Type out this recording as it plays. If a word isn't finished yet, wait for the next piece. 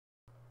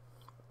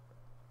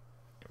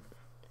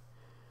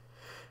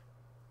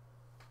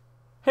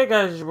Hey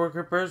guys, it's your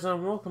Worker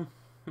and welcome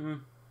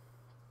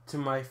to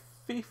my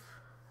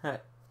FIFA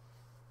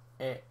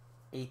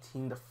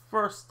 18, the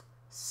first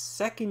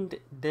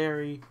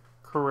secondary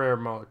career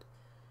mode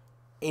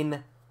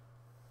in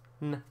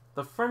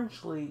the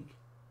French League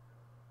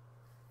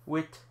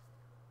with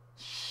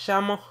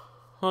Chamois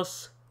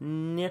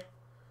Niortais.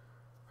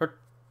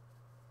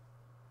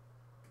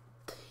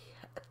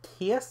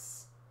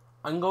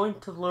 I'm going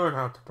to learn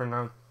how to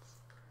pronounce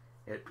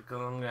it because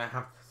I'm going to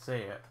have to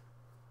say it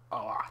a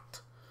lot.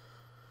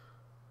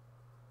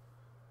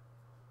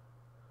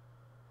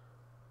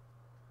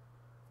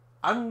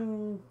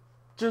 I'm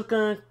just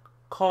gonna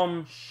call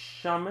him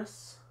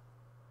Chamois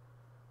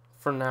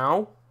for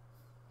now,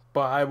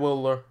 but I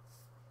will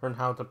learn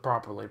how to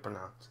properly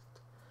pronounce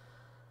it.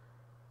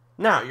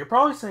 Now, you're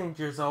probably saying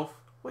to yourself,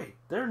 wait,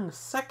 they're in the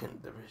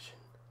second division.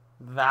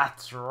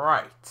 That's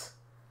right.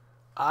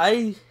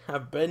 I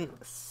have been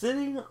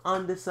sitting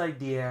on this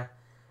idea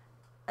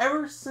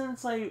ever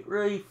since I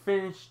really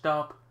finished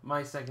up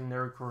my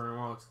secondary career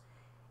modes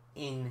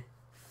in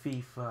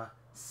FIFA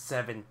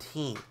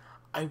 17.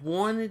 I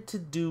wanted to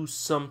do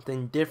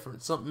something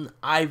different, something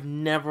I've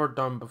never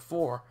done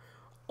before.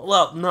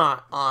 Well,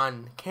 not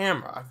on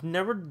camera. I've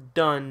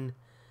done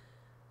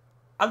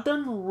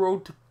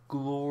Road to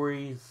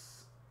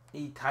Glory's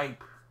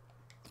type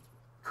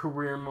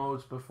career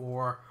modes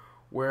before,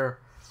 where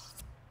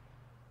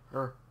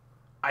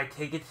I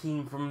take a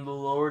team from the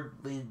lower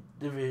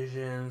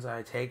divisions,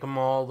 I take them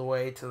all the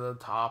way to the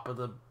top of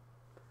the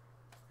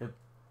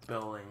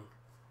building.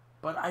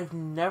 But I've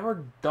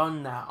never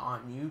done that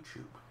on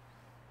YouTube.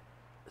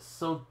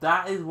 So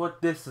that is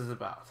what this is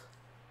about.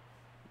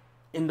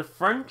 In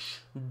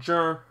France,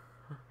 Germany,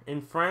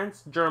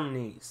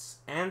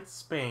 and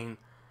Spain,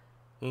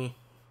 and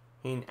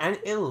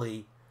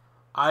Italy,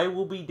 I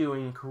will be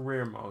doing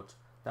career modes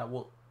that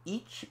will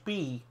each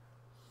be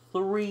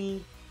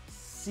 3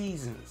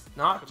 seasons,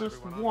 not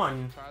just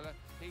 1,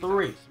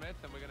 3.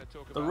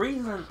 The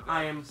reason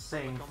I am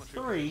saying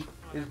 3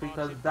 is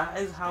because that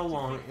is how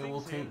long it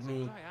will take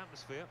me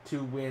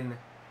to win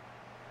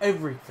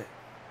everything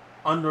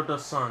under the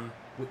sun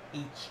with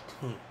each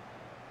team.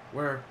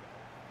 Where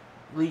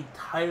league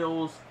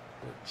titles,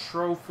 the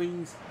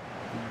trophies,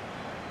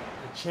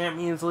 the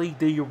Champions League,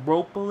 the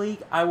Europa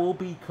League, I will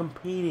be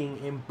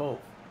competing in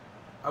both.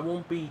 I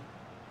won't be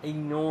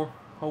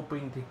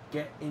hoping to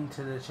get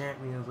into the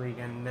Champions League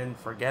and then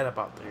forget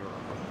about the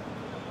Europa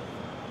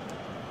League.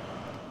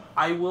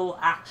 I will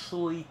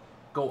actually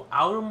go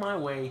out of my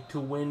way to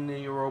win the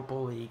Europa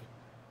League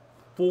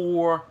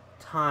 4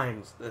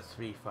 times this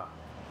FIFA.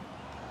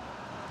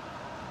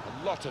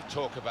 A lot of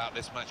talk about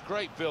this match.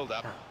 Great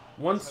build-up.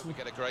 Once we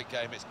get a great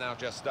game, it's now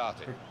just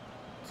started.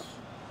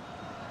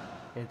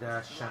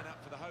 I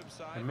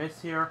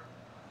miss here,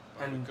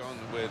 and we've gone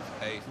with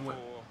a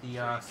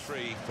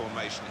 4-3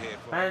 formation here.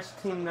 Spanish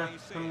team that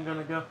I'm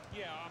gonna go.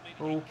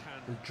 Oh,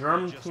 the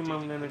German team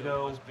I'm gonna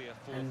go.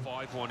 And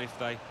 5-1 if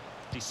they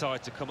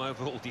decide to come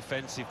over all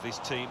defensive, this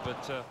team.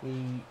 But the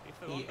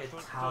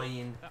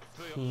Italian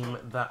team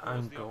that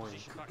I'm going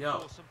to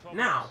go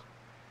now.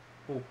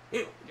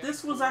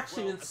 This was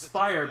actually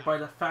inspired by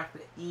the fact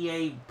that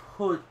EA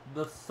put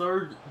the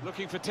third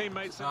looking for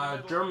teammates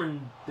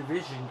German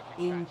division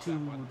into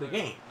the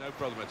game. No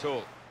problem at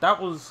all.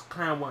 That was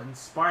kind of what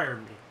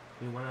inspired me.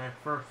 When I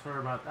first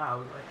heard about that, I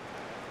was like,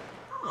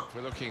 huh.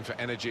 We're looking for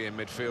energy in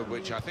midfield,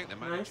 which I think the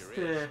manager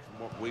is, from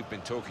what we've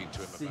been talking to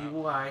him about. See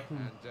what I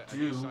can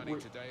do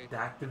with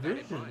that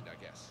division. Mind, I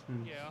guess.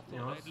 You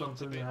know,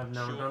 something that I've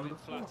never done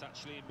before.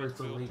 It's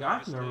a league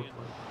I've never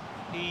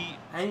played.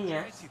 And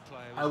yes,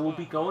 I will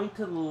be going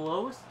to the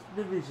lowest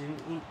division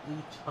in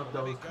each of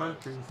those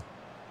countries.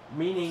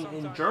 Meaning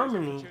in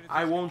Germany,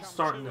 I won't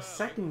start in the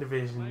second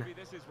division.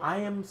 I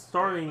am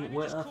starting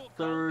with a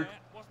 3rd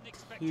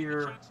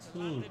tier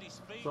team.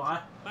 So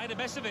made a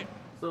mess of it.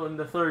 So in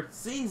the 3rd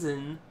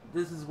season,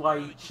 this is why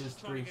each is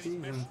 3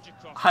 seasons,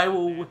 I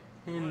will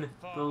win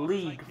the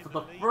league for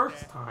the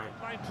first time.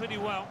 Played pretty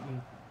well.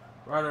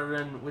 Rather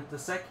than with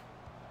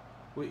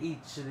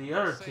each of the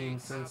other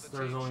teams, since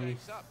there's only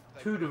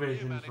 2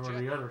 divisions for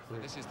the other 3.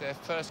 This is their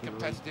first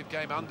competitive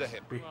game under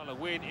him. Well, a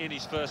win in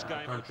his first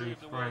game. Countries,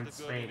 France,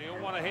 Spain,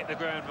 He'll want to hit the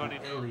ground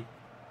running. Italy.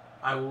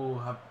 I will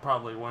have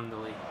probably won the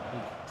league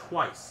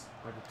twice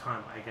by the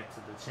time I get to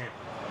the Champions.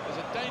 There's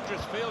a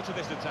dangerous feel to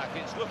this attack.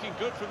 It's looking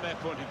good from their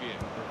point of view.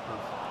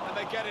 And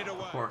they get it away.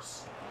 Of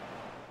course.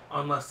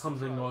 Unless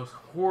something goes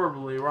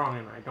horribly wrong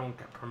and I don't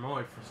get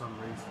promoted for some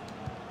reason.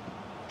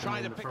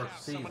 Trying to pick out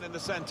someone in the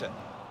centre.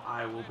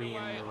 I will be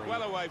in the league.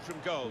 Well away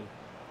from goal.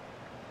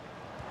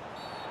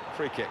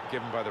 Free kick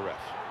given by the ref.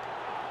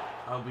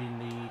 I'll be in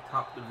the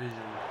top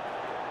division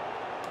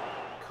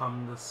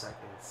come the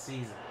 2nd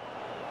season.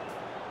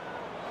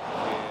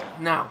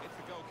 Now,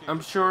 I'm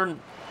sure.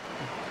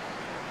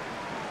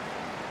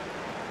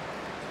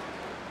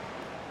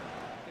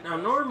 Now,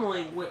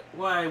 normally, what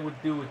I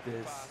would do with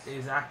this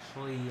is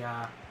actually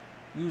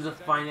use a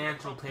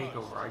financial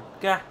takeover. I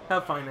get a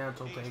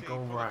financial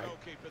takeover. I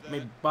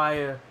may buy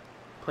a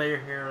player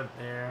here or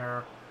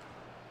there,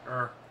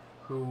 or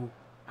who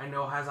I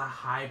know has a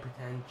high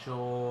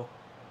potential,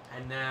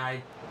 and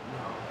then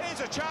Here's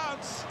a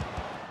chance.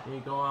 there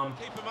you go.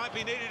 Keeper might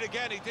be needed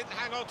again. He didn't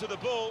hang on to the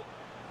ball.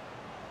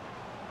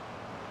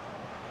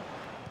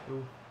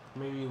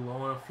 Maybe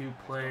loan a few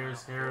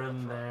players here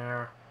and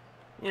there.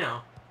 You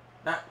know,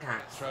 that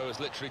kind of stuff. Throw is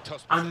literally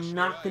tossed. I'm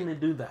not going to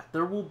do that.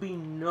 There will be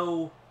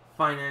no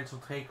financial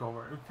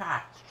takeover. In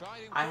fact,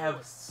 I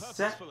have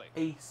set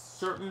a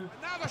certain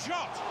Now the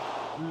shot.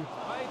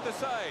 Made the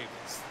save.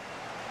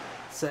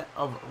 set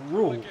of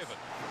rules for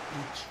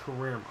each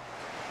career mode.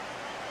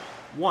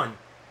 1.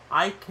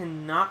 I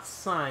cannot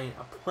sign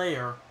a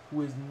player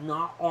who is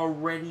not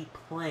already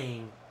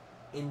playing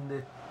in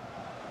the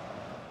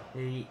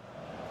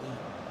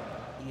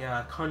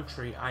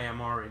country I am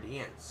already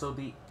in. So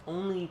the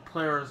only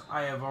players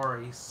I have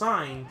already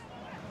signed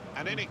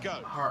And in it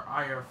goes. are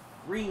either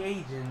free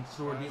agents,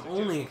 who are the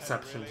only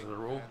exception to the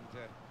rule,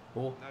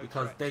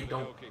 because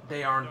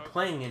they aren't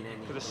playing in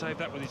any. Could have saved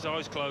that with his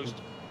eyes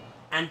closed.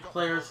 And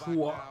players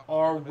who are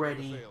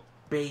already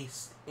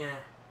based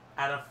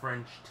at a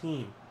French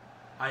team.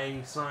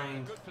 I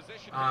signed Just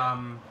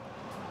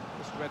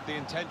read the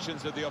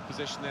intentions of the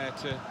opposition there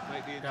to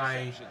make the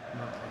interception.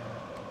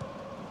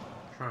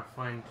 Trying to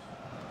find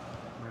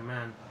my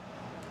man.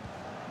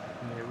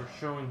 And they were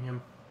showing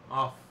him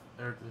off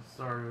at the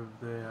start of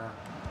the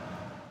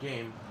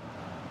game.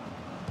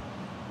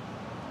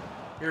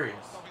 Here he is.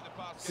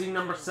 See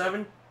number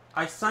 7?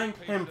 I signed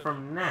him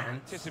from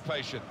Nantes.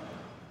 Anticipation.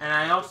 And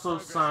I also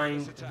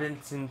signed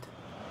Vincent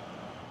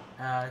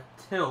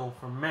Till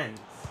from Men's.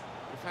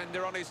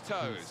 Defender on his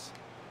toes.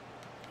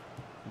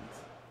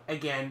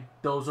 Again,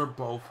 those are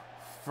both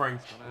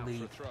French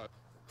league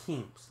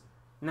teams.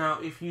 Now,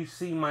 if you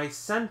see my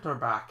center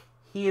back,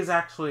 he is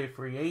actually a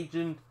free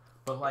agent,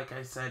 but like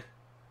I said,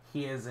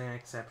 he is an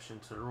exception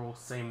to the rule.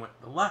 Same with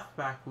the left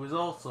back, who is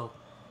also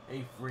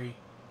a free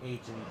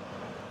agent.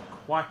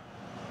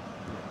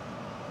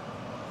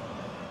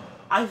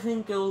 I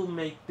think it'll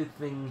make the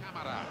thing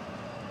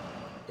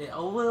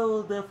a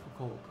little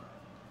difficult.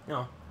 You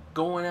know,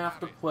 going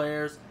after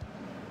players.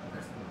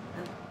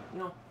 And, you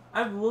know,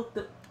 I've looked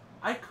at.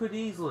 I could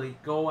easily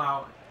go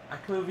out. I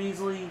could have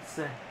easily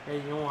said,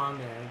 hey, you know what, I'm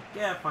going to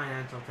get a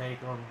financial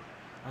takeover.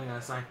 I'm going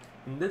to sign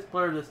this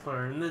player,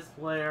 and this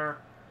player,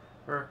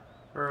 or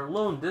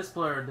loan this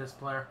player, this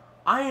player.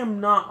 I am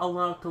not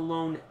allowed to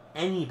loan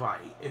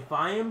anybody. If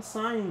I am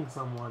signing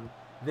someone,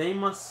 they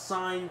must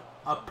sign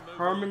a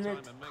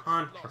permanent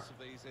contract.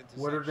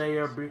 Whether they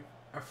are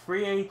a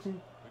free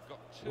agent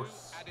or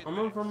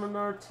someone from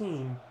another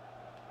team,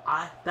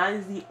 that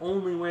is the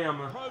only way I'm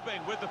going to...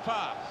 Probing with the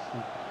pass.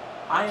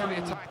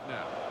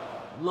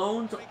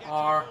 Loans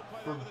are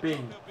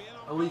forbidden,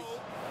 at least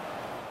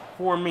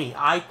for me.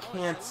 I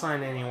can't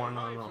sign anyone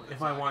on loan.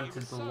 If I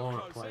wanted to loan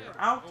a player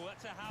out,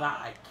 that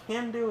I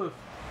can do.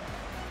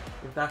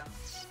 If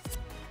that's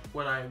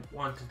what I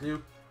want to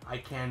do, I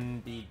can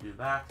indeed do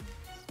that.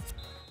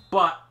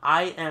 But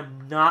I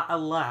am not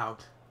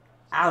allowed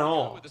at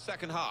all. With the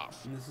second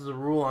half. And this is a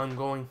rule I'm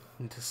going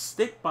to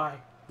stick by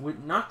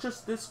with not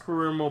just this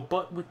career mode,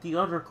 but with the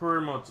other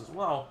career modes as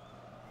well.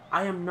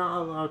 I am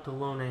not allowed to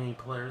loan any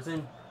players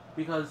in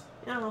because,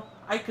 you know,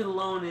 I could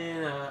loan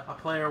in a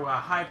player with a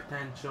high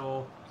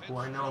potential who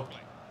I know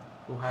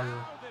who has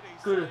a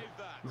good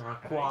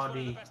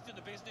quality,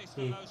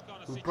 who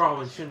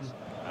probably shouldn't,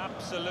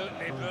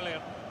 Absolutely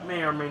brilliant.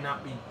 may or may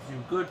not be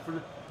too good for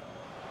the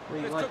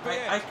league. Like,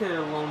 I could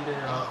have loaned in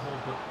a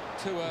whole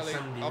too early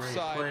 70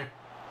 offside. player.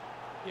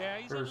 Yeah,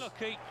 he's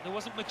unlucky. There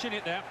wasn't much in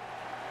it there.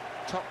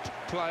 Top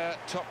player,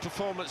 top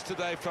performance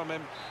today from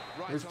him.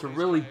 Is to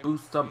really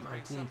boost up my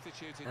team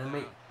and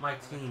make my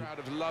team I'd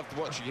have loved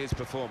watching his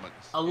performance.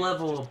 a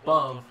level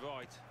above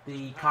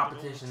the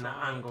competition that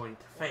I'm going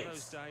to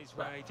face.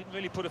 But he didn't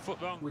really put a foot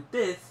wrong. with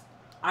this,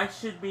 I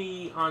should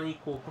be on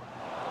equal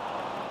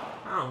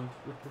ground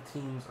with the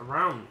teams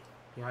around me.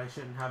 Yeah, I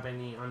shouldn't have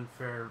any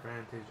unfair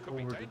advantage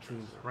over the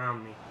teams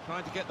around me.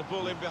 Trying to get the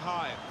ball in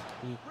behind.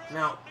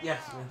 Now,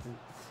 yes, Vincent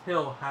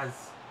Hill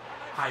has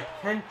high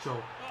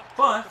potential,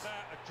 but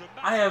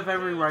I have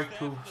every right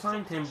to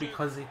sign him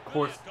because, of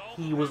course,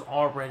 he was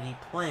already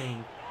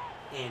playing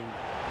in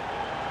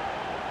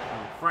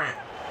France.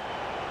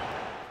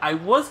 I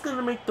was going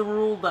to make the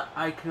rule that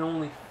I can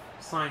only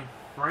sign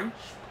French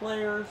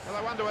players, Well,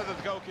 I wonder whether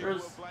the goalkeeper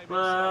will blame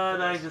but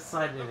I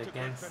decided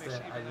against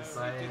it. I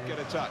decided, Did get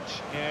a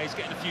touch. Yeah, he's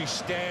getting a few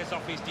stares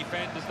off his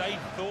defenders. They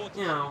thought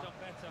you know,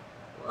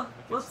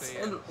 let's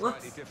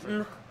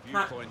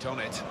Viewpoint on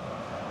it.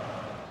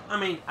 I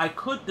mean, I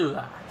could do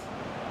that,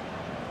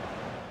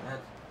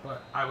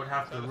 but I would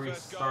have to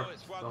restart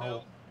the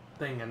whole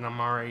thing, and I'm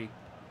already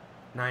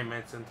 9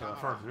 minutes into the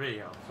first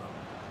video, so.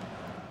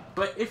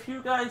 But if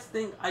you guys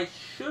think I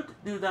should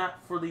do that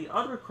for the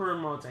other career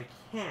modes, I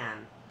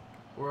can.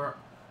 Or,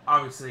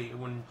 obviously,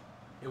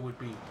 it would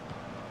be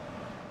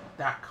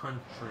that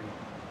country.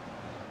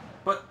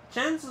 But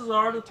chances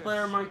are the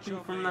player might be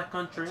from that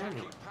country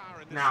anyway.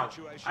 this Now,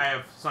 situation. I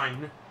have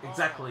signed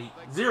exactly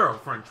 0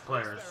 French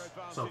players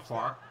so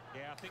far.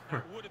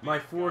 My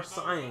 4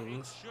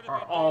 signings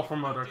are all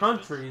from other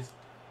countries,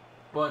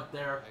 but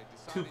there are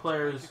 2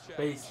 players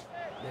based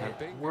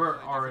that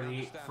were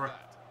already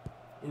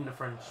in the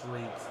French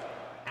leagues,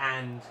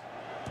 and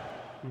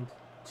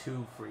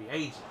 2 free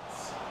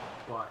agents,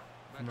 but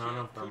none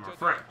of them are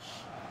French.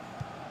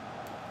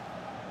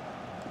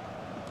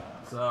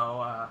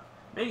 So,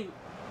 maybe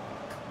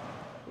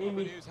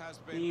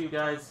you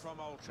guys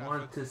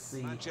want to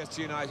see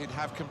Manchester United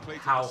have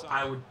completed how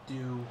I would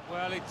do.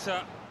 Well, it's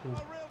I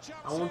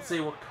won't say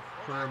what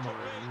career mode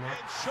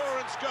next.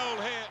 Insurance goal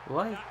here.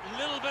 What? that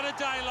little bit of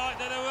daylight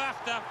that they're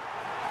after.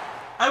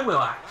 I will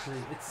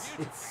actually. It's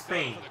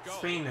Spain.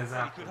 Spain is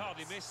after.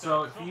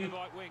 So if you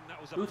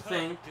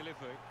think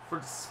for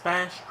the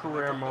Spanish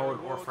career mode,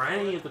 or for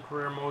any of the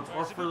career modes,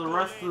 or for the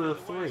rest of the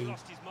 3,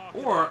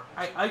 or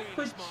I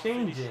could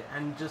change it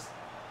and just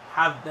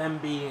have them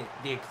be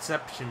the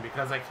exception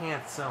because I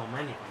can't sell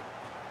many.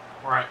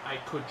 Or I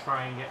could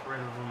try and get rid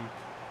of them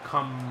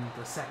come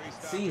the second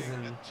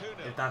season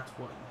if that's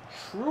what you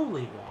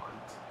truly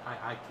want.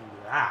 I can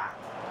do that.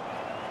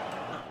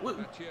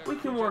 We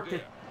can work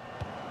it.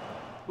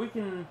 We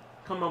can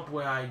come up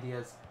with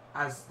ideas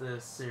as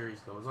the series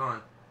goes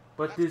on.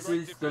 But this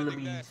is going to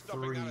be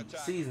 3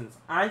 seasons.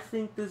 I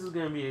think this is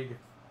going to be a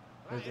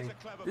good thing.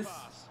 This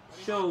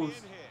shows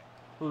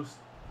who's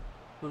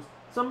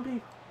some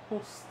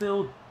people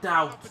still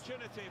doubt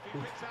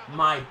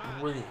my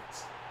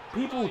brilliance.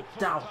 People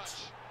doubt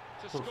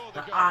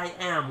that I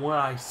am what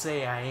I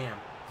say I am.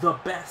 The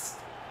best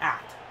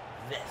at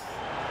this.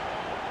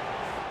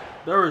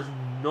 There is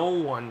no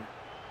one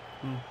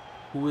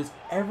who has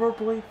ever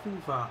played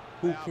FIFA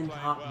who can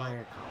top my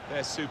account.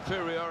 Their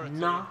superiority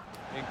Not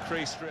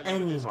increased really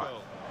with this anyone.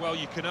 goal. Well,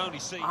 you can only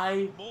see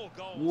I more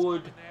goals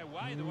would coming their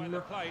way the way they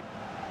played.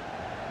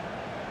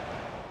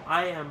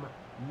 I am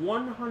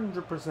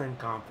 100%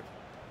 confident.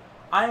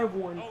 I have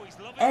won Oh, he's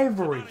loving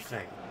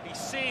everything. He's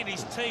seeing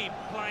his team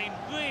playing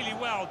really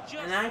well.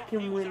 Just And I what he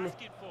can was win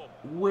asking for.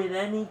 with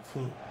any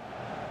team.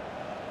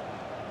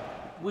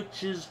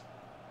 Which is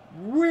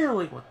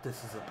really what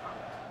this is about.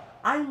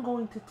 I'm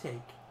going to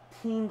take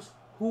teams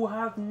who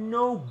have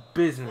no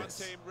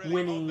business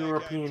winning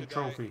European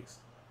trophies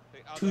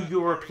to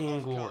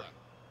European glory.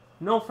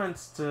 No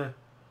offense to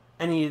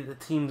any of the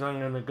teams I'm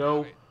going to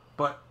go,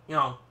 but, you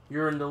know,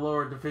 you're in the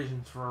lower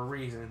divisions for a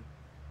reason.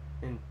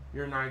 And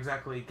you're not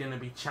exactly going to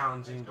be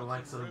challenging the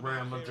likes of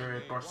Real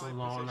Madrid,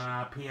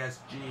 Barcelona,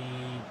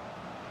 PSG,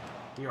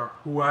 or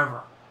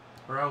whoever.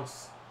 Or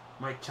else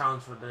might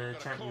challenge for the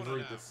Champions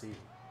League this season.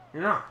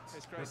 You're not.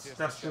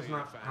 That's just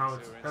not how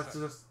it's. That's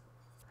just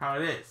how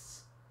it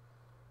is.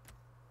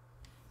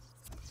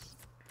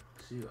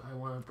 See, I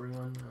want to bring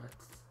on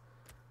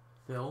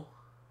Phil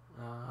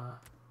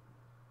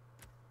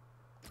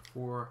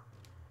for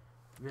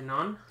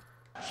Vinon.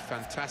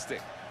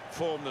 Fantastic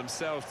form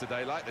themselves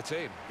today, like the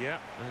team. Yeah,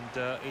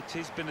 and it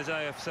has been a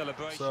day of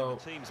celebration. So,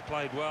 the team's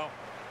played well,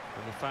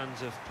 and the fans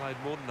have played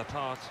more than the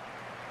part.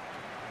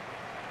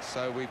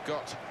 So we've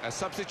got a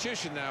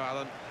substitution now,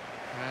 Alan.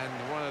 And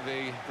one of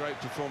the great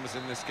performers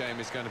in this game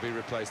is going to be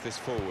replaced, this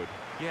forward.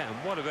 Yeah, and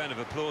what a round of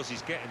applause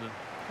he's getting, and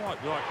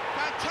quite right.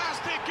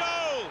 Fantastic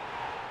goal!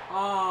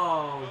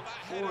 Oh,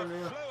 Well,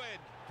 4-0.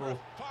 Oh,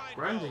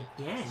 Brandon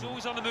again. He's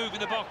always on the move in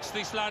the box,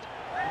 this lad.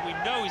 And we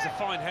know he's a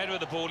fine header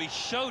of the ball. He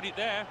showed it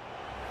there.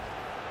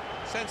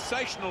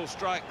 Sensational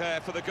strike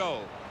there for the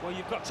goal. Well,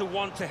 you've got to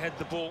want to head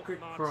the ball, Quick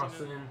Martin,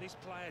 crossing. and this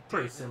player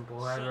Pretty did,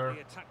 simple and header.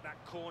 certainly attacked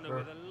that corner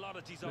with a lot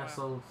of desire.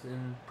 Nestled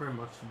in pretty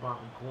much the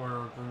bottom corner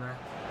of the net.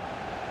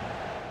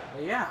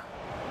 But yeah,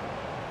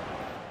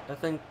 I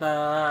think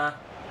that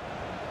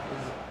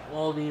is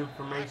all the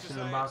information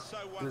about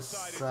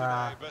this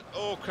But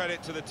all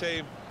credit to the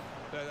team.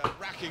 They're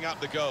racking up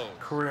the goals.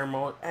 career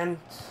mode and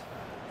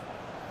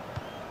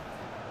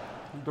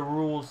the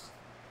rules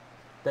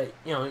that,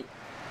 you know,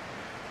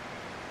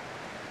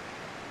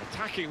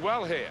 Attacking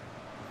well here.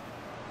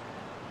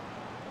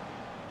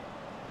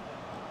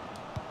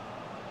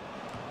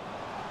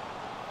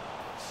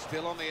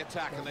 Still on the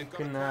attack, and they've got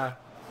can that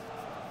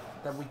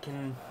we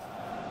can,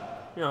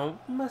 you know,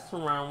 mess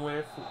around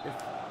with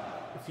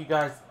if you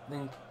guys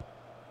think,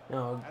 you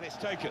know, and it's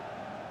taken.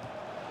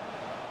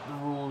 the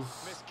rules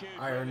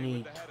either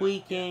need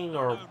tweaking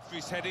or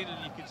His head in,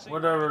 and you can see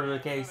whatever the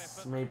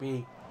case may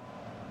be.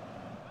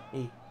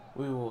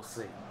 We will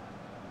see.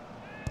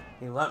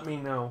 Let me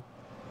know.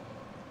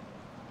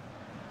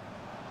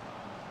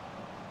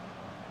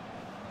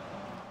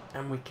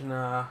 And we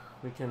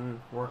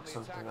can work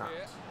something out.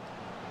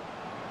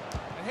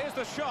 And here's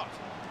the shot.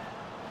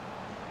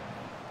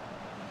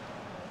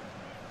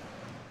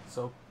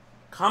 So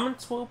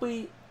comments will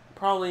be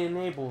probably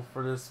enabled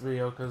for this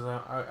video because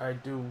I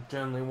do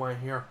generally want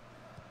to hear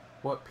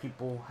what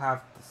people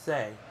have to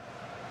say.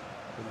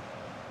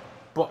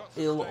 But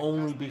it'll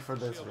only be for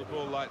this Ball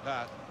video. like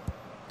that.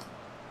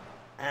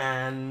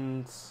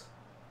 And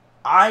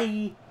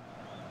I'm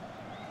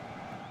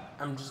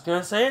just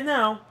gonna say it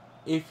now.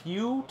 if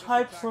you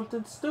type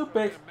something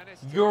stupid,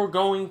 you're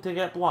going to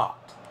get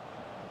blocked.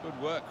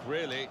 Good work,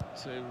 really,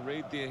 to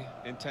read the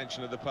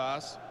intention of the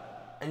pass.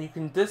 And you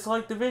can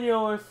dislike the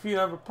video if you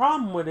have a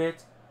problem with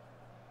it.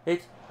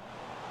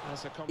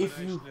 That's a If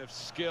you combination of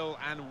skill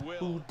and will.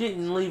 who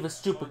didn't leave a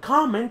stupid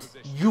comment,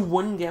 you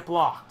wouldn't get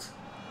blocked.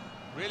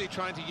 Really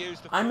trying to use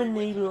the I'm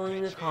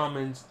enabling the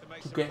comments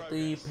to get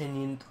the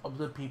opinions of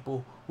the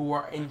people who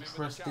are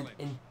interested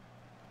in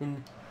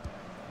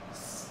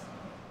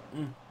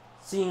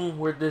seeing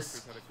where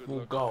this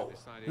will go.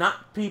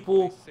 Not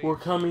people who are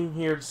coming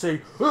here to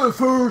say, "I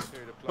first,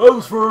 I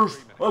was first,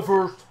 I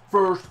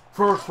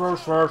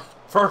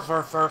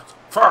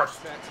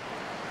first."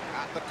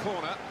 At the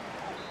corner.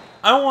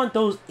 I want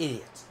those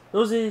idiots.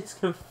 Those idiots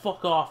can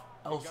fuck off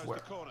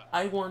elsewhere.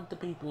 I want the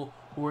people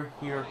who are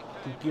here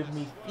to give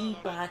me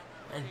feedback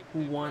and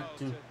who want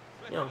to,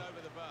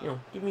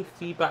 give me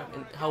feedback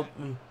and help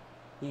me,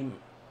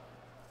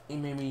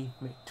 maybe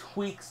make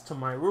tweaks to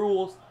my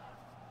rules.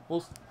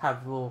 We'll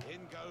have little,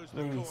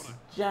 maybe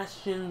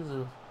suggestions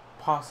of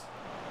I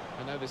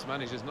know this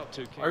manager's not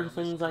too keen other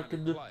things I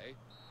could do.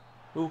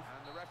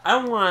 I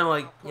don't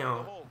want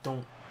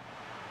to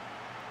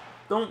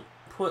don't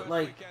put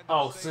like,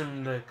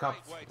 sim the cup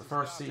the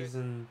first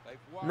season.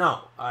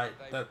 No,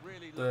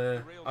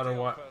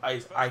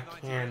 otherwise I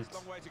can't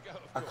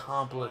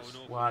accomplish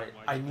what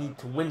I need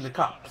to win the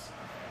cups,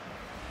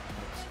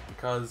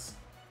 because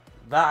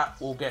that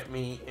will get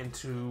me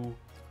into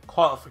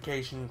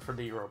qualification for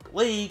the Europa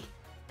League,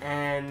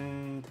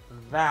 and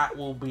that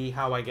will be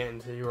how I get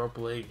into the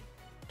Europa League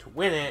to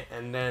win it,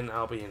 and then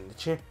I'll be in the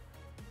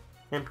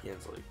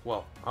Champions League.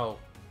 Well, I'll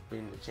be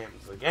in the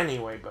Champions League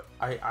anyway, but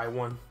I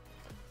won.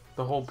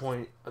 The whole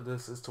point of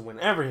this is to win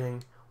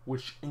everything,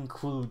 which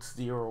includes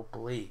the Europa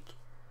League.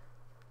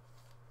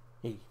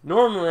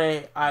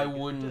 Normally, I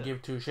wouldn't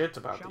give two shits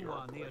about the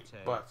Europa League,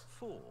 but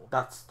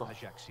that's the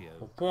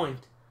whole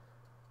point.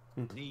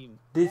 And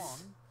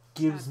this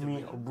gives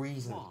me a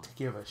reason to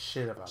give a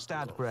shit about the Stade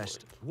Europa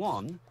Brest League.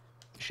 1,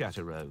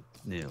 Châteauroux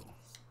 0.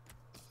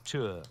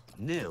 Tours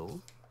 0,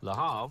 Le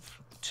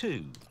Havre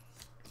 2.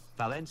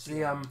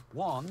 Valencia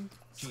 1.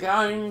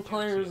 Scouting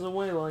players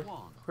away like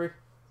crazy.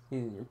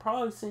 You're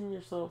probably saying to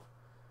yourself,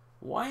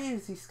 why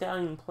is he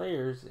scouting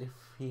players if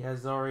he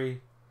has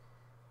already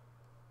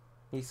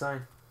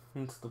signed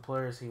into the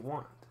players he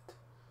wanted?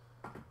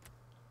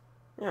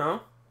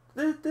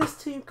 This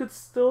team could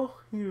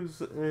still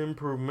use an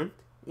improvement.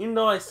 Even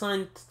though I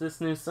signed this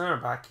new center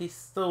back, he's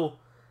still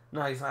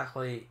not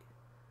exactly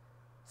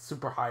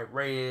super high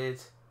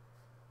rated.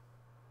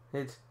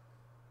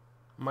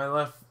 My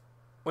left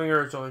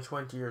winger is only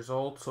 20 years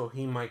old, so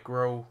he might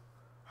grow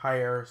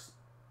higher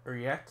or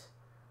yet.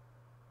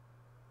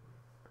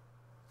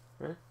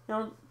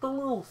 The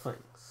little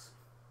things.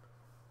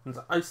 And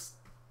I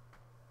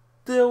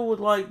still would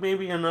like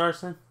maybe an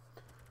Arsenal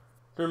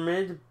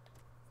mid,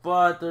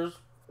 but there's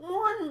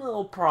one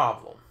little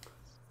problem.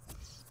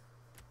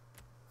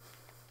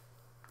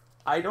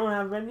 I don't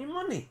have any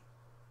money,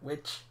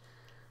 which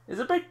is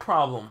a big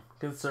problem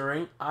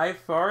considering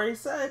I've already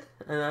said,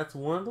 and that's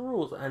one of the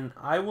rules, and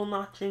I will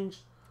not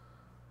change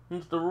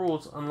the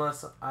rules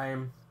unless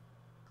I'm...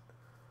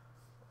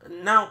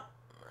 Now,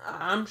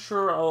 I'm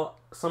sure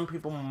some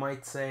people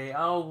might say,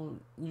 oh,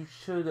 you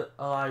should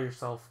allow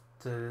yourself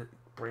to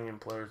bring in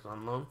players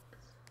on loan.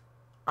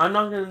 I'm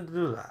not going to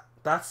do that.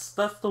 That's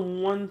the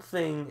one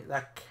thing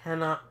that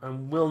cannot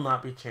and will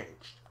not be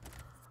changed.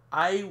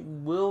 I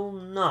will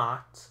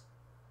not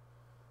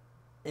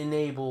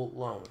enable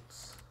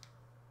loans.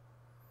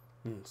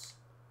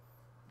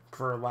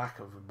 For lack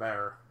of a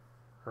better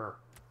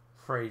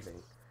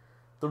phrasing.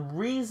 The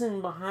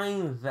reason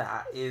behind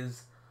that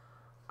is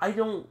I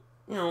don't,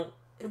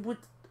 it would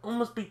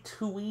almost be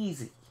too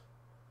easy.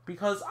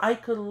 Because I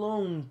could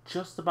loan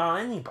just about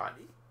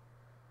anybody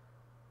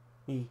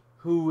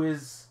who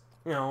is,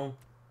 young,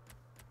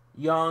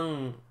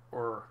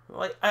 or,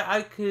 like,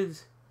 I could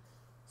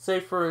say,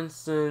 for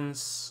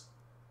instance,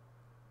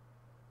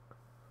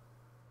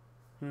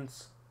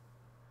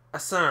 a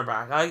center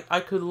back.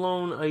 I could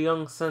loan a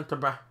young center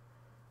back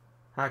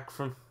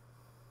from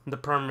the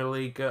Premier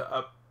League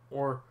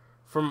or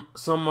from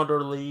some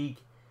other league,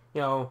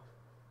 a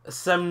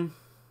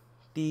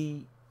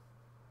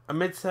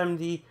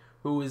mid-70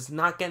 who is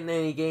not getting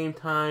any game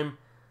time.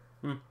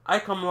 I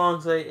come along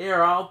and say,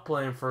 here, I'll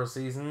play him for a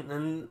season,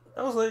 and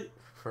I was like,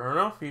 fair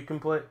enough, you can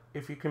play.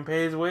 If you can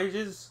pay his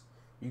wages,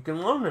 you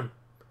can loan him.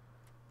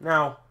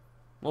 Now,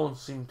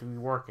 loans seem to be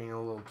working a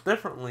little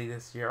differently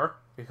this year,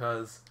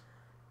 because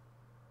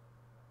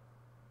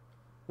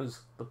the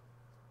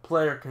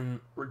player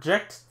can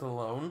reject the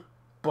loan,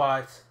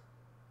 but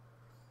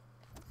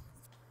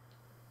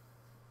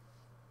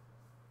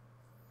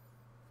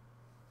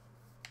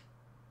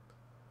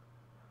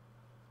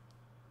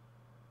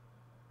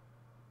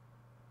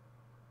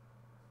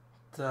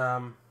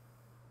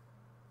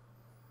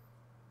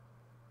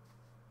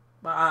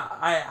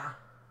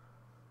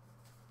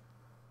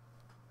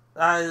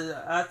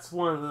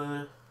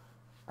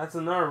that's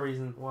another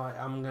reason why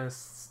I'm gonna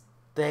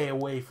stay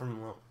away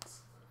from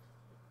loans.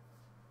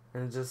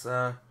 and just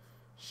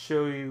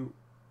show you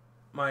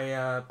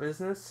my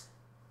business.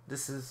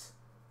 This is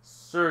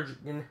Serge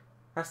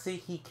Gnassi.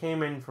 He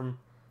came in from,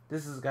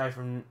 this is a guy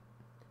from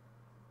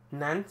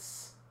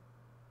Nantes.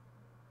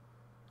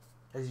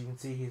 As you can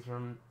see, he's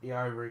from the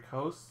Ivory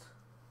Coast.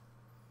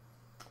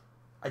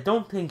 I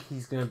don't think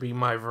he's going to be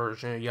my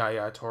version of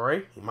Yaya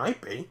Toure. He might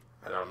be.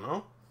 I don't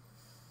know.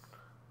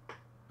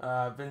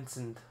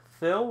 Vincent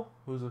Thill,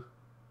 who's, of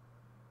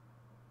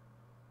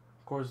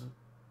course,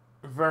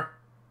 very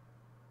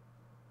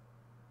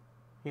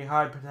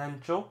high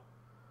potential.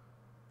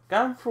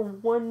 Got him for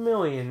 $1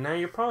 million. Now,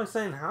 you're probably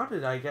saying, how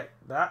did I get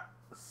that?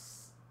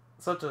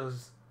 Such a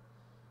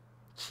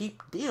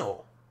cheap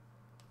deal?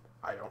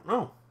 I don't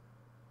know.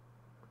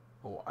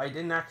 Well, I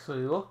didn't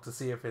actually look to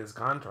see if his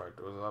contract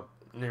was up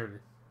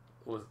near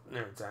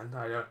its end.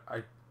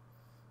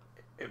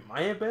 It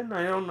might have been.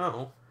 I don't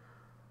know,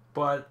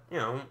 but you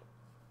know,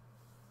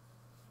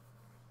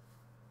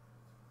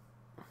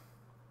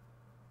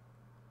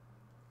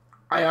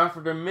 I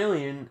offered $1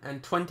 million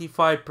and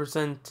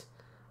 25%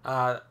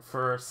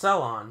 for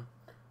sell-on,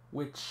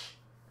 which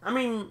I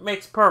mean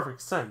makes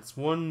perfect sense.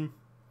 $1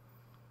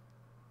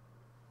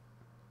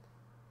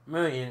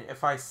 million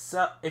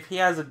if he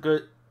has a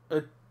good.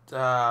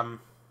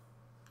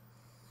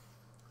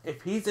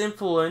 If he's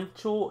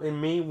influential in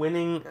me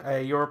winning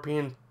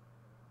European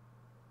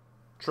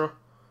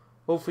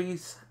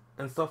trophies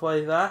and stuff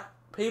like that,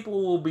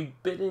 people will be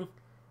bidding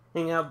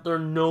out their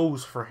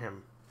nose for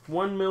him.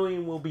 $1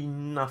 million will be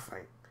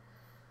nothing.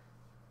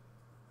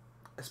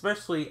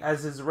 Especially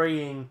as his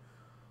rating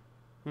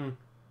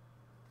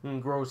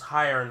grows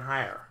higher and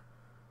higher.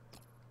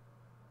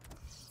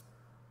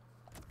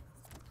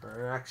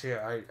 Actually,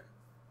 I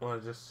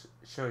want to just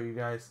show you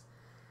guys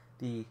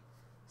the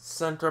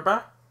center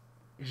back,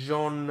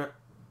 Jean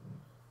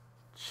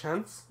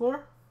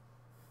Chancellor.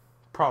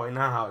 Probably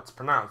not how it's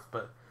pronounced,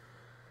 but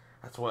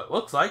that's what it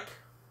looks like.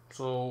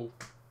 So,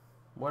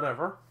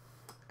 whatever.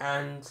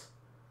 And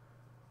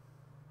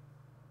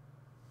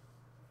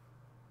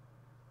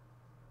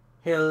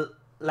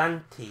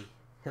Hilanti.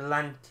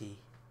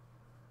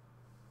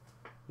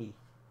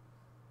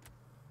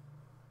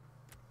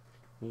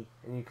 And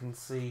you can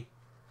see,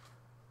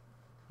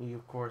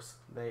 of course,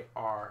 they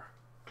are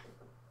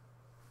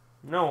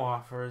no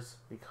offers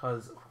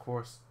because, of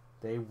course,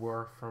 they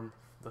were from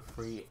the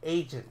free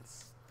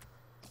agents.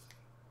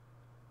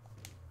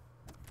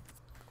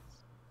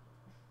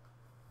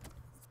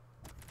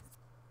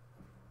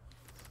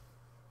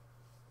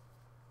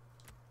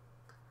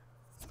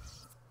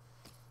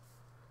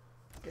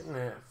 Getting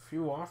a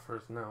few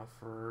offers now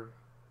for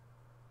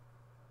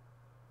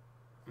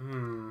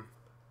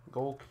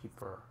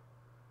goalkeeper.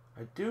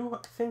 I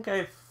think I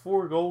have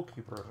 4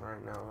 goalkeepers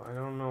right now. I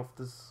don't know if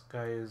this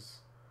guy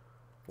is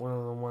one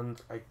of the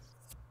ones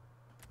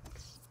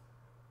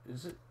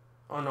is it?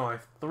 Oh no, I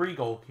have 3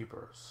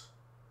 goalkeepers.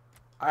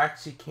 I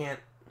actually can't.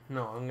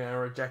 No, I'm gonna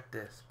reject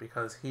this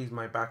because he's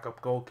my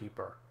backup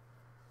goalkeeper.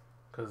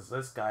 Because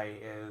this guy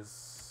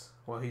is,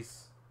 well,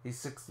 he's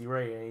 60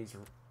 right and he's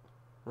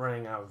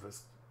running out of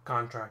his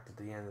contract at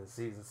the end of the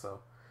season, so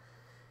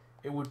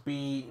it would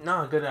be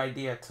not a good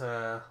idea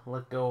to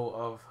let go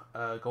of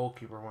a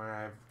goalkeeper when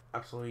I have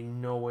absolutely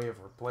no way of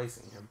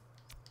replacing him.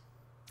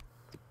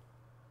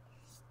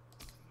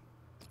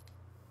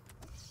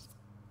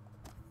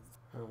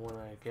 And when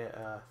I get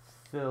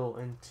Phil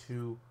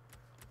into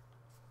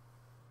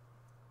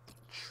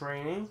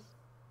training,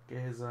 get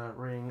his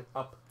rating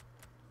up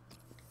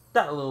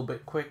that a little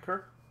bit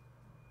quicker.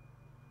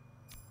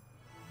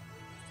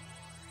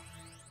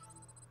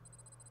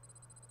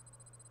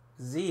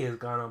 Z has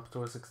gone up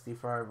to a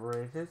 65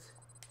 rated.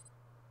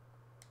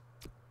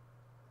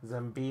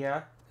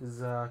 Zambia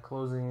is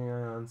closing in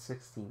on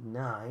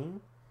 69.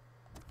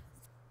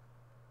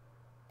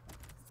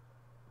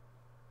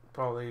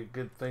 Probably a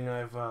good thing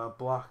I've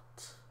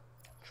blocked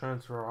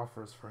transfer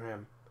offers for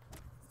him.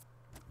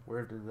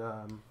 Where did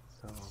the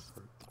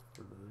offer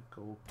for the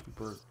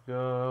goalkeeper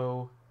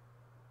go?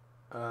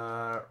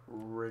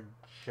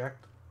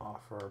 Reject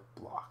offer,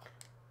 block.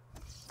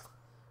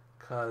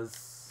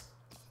 Because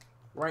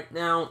right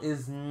now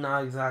is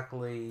not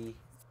exactly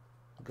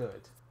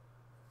good.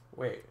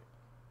 Wait.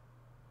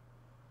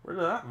 Where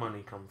did that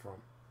money come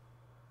from?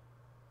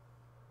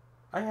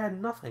 I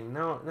had nothing.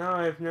 Now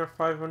I have near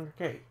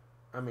 500k.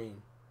 I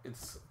mean,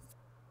 it's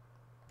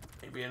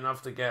maybe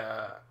enough to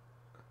get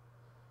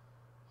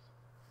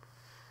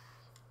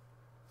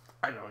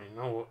I don't even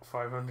know what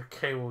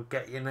 500k will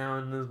get you now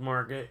in this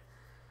market.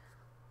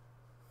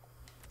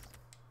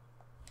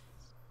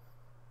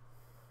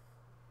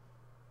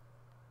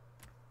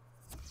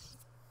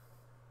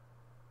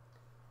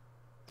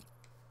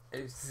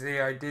 See,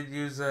 I did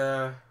use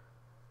a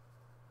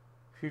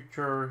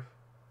future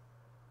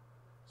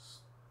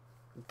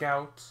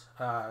scout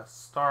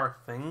star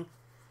thing.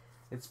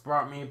 It's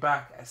brought me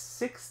back a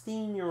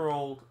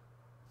 16-year-old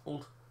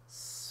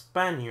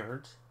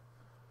Spaniard,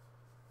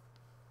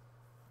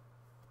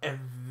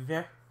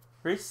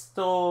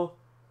 Evaristo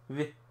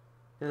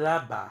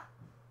Villalba,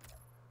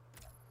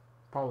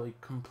 probably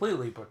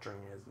completely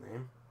butchering his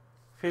name.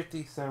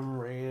 57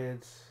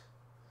 rated.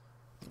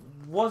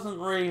 Wasn't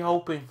really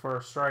hoping for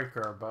a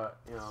striker, but,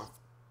 you know,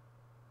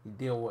 you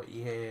deal what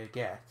you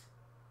get.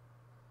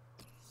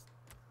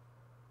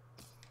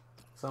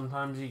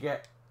 Sometimes you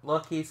get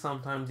lucky,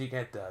 sometimes you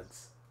get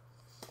duds.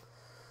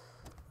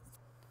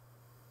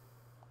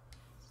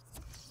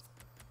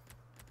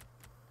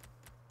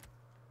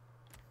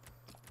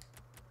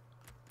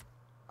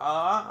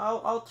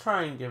 I'll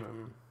try and give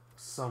him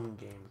some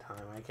game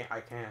time. I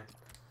can't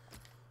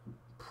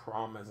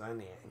promise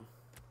anything.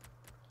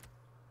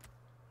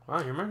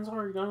 Wow, your man's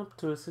already gone up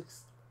to a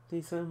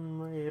 67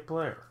 rated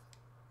player.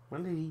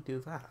 When did he do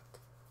that?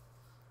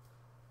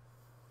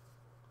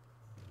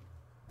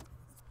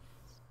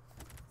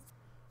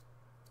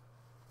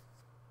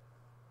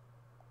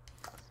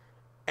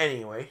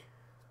 Anyway.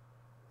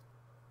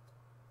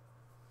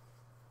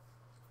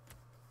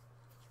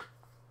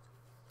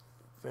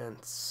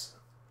 Advance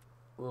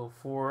a little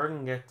forward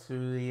and get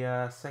to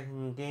the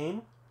second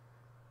game.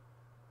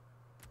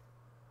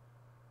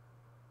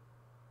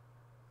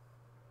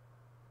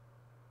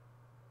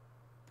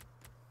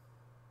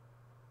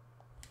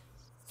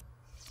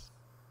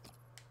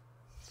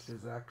 Which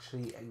is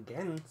actually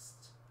against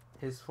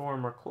his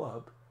former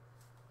club,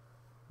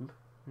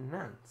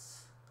 Nantes.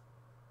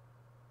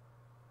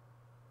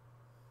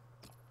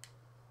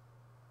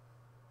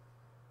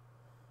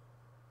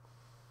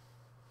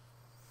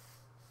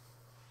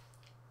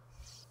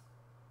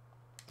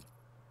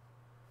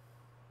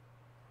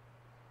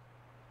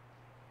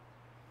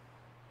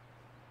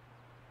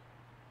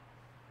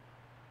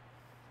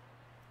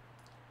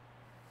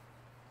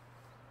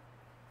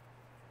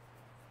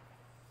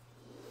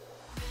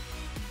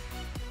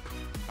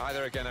 Hi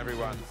there again,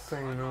 everyone.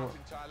 And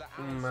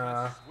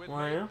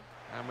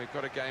we've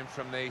got a game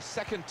from the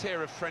second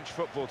tier of French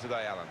football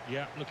today, Alan.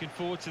 Yeah, looking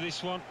forward to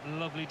this one.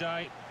 Lovely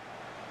day.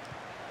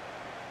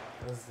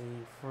 As the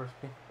first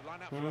game.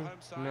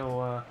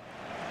 Well,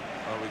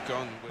 we've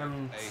gone with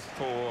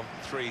a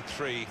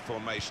 4-3-3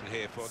 formation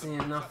here for the.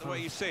 Is that the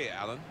way you see it,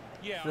 Alan?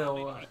 Yeah,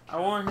 so I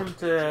want him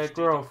to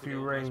grow a few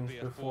rings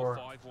before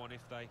I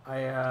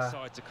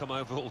decide to come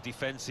over all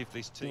defensive.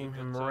 This team, deem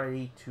him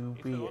ready to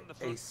be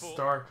a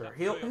starter.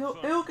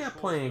 He'll get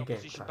playing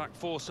game time back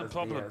for some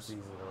problems.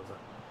 Season goes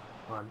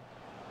on.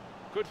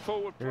 Good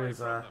forward play.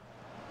 Here's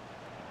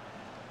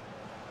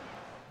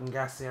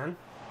Ngassian.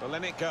 Well,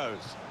 in it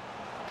goes.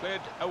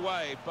 Cleared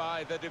away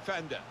by the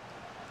defender.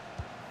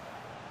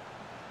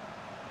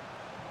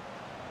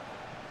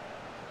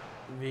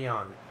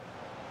 Vian.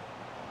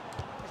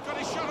 He's got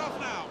his shot off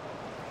now.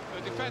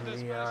 The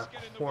defender's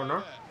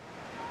corner.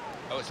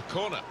 Oh, it's a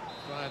corner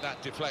via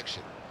that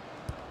deflection.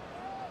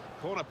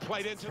 Corner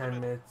played into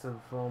 10 minutes have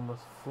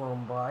almost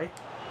flown by.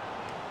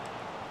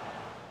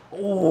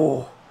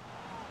 Oh!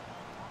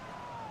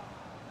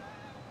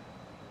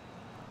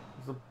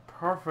 It's a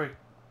perfect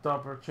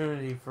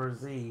opportunity for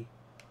Z,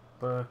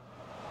 but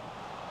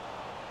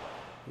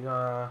you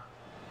gotta...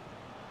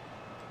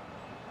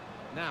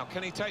 Now,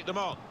 can he take them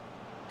on?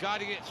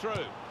 Guiding it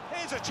through.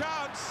 Here's a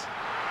chance.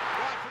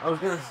 I was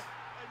gonna.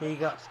 He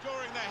got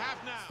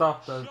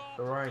stopped at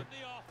the right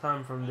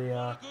time from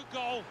the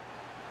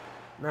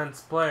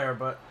Nantes player,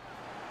 but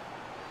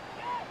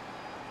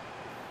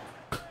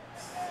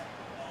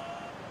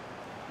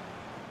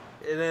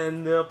it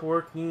ended up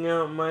working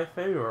out in my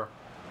favor.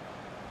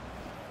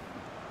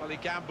 Well, he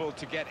gambled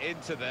to get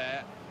into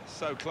there,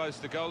 so close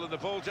to goal, and the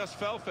ball just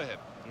fell for him.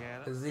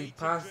 Yeah, as he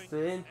passed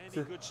it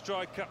into good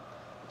striker.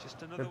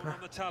 Just another one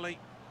on the tally.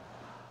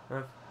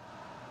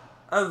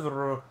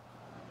 Azro.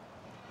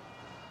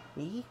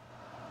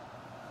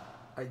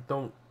 I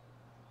don't.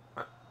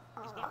 He's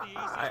not the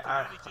easiest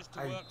managers to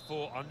work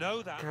for. I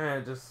know that. Kind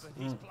of just.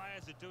 His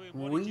players are doing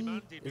what he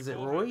demanded. Is it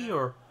Roy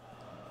or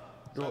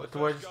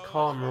do I just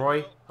call him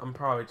Roy? I'm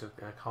probably just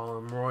gonna call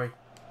him Roy.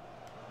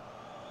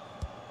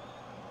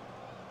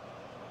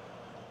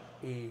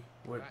 He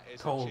would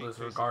told his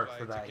regard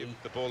for that. Give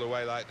the ball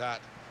away like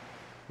that.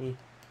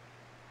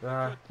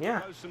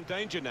 Yeah. Some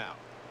danger now.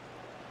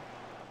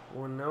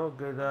 Well, no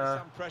good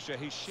Some pressure.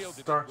 He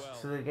shielded start it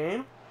well. to the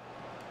game.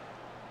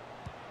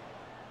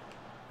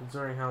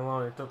 Considering how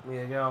long it took me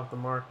to get off the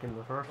mark in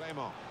the first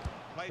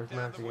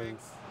match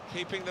against,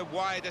 keeping the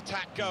wide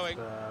attack going.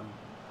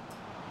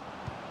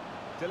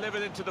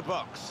 Delivered into the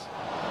box.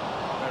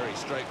 Very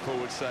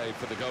straightforward save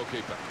for the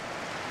goalkeeper.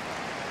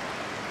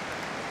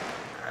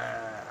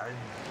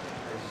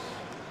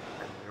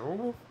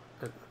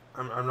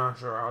 I'm not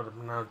sure how to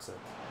pronounce it.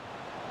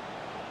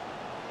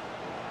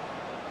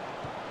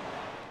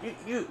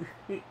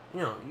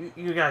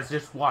 You guys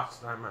just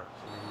watched that match.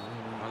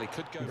 Well, he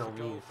could go you don't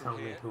for need goal to tell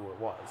from me here. who it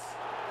was.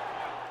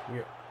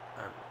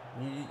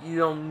 You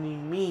don't need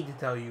me to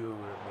tell you who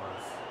it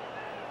was.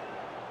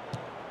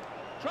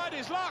 Tried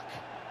his luck.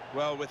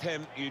 Well, with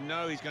him, you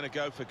know he's going to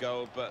go for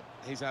goal, but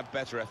he's had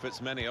better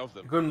efforts, many of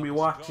them. You couldn't be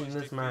watching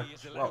this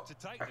match. Well,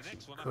 actually,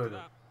 you could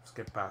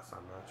skip past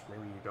that match.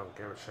 Maybe you don't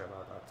give a shit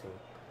about that team.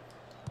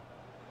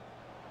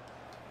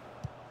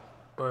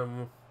 But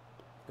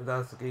If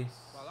that's the case,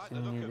 Well, I like the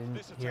then look you of didn't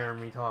this hear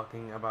attack. me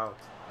talking about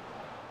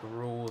the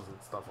rules and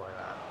stuff like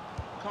that.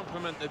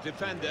 Compliment the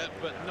defender,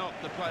 but not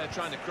the player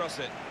trying to cross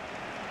it.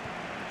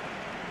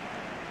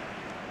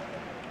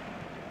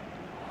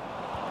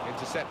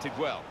 Intercepted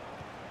well.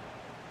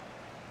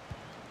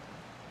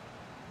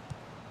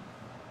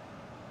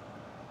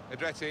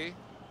 Edretti.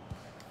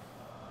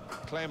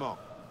 Clément.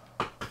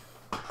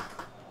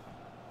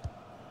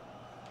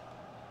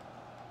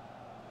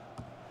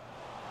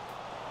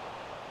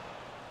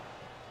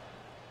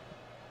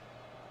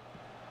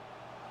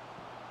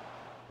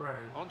 Right.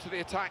 On to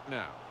the attack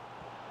now.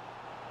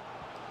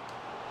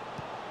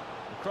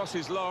 The cross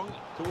is long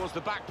towards the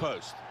back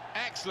post.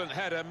 Excellent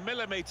header,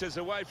 millimetres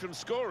away from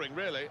scoring,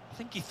 really. I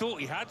think he thought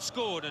he had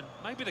scored, and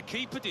maybe the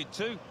keeper did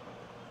too.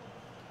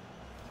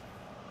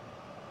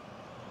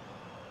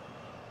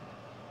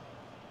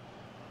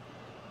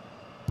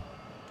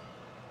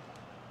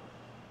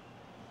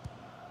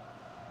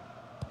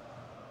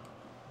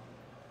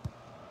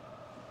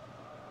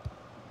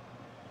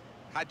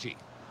 Hadji.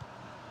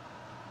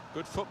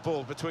 Good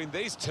football between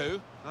these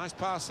two. Nice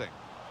passing.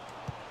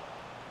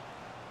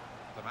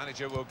 The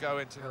manager will go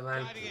into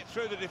guiding it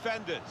through the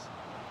defenders.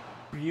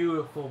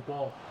 Beautiful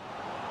ball.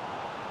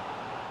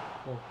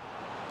 Oh.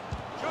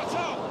 Shot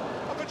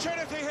on!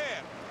 Opportunity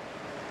here.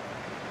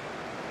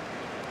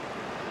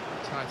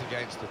 Tight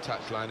against the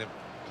touchline, and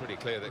pretty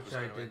clear that it was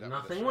Which I going to did end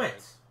up nothing with.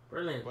 with.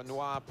 Brilliant.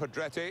 Benoit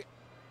Pedretti,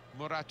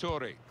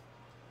 Muratori.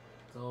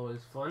 It's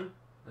always fun.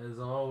 It's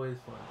always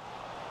fun.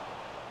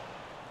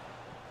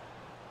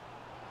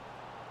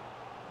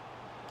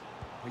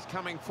 He's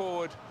coming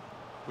forward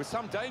with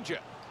some danger.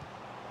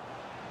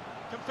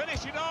 Can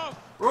finish it off.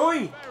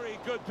 Roy! Very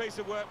good piece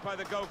of work by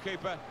the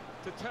goalkeeper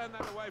to turn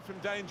that away from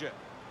danger.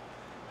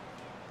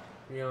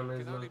 Fiona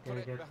is Can only not going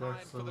put to it get behind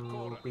this, for so the it will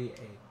corner. be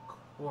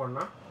a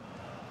corner.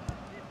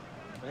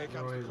 Here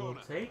comes Roy the will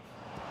corner. take.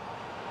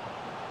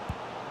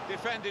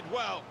 Defended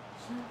well.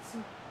 Chance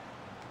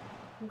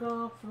to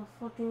go for the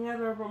fucking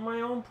header, but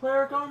my own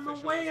player got in the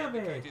Officials way of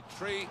it. indicated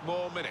 3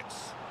 more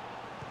minutes.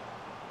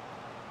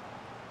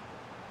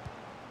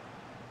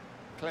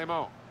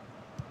 Clément.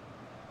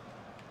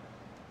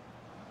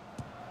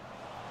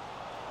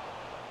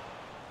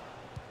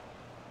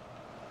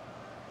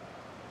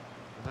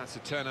 And that's a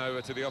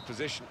turnover to the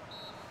opposition.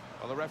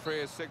 Well, the referee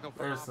has signalled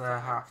for There's the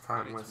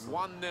half-time. halftime It's whistle.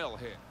 1-0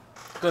 here.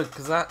 Good,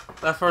 because that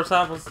first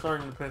half was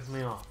starting to piss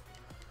me off.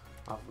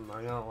 I'm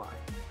not gonna lie.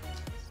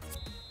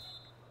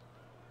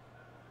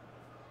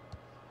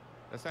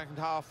 The second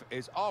half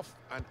is off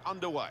and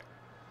underway.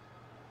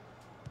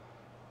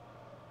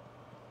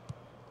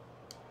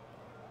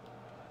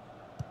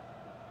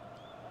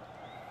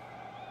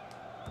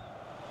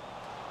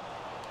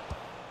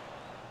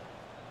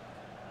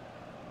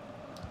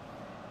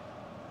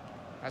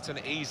 That's an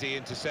easy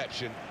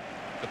interception.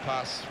 The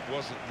pass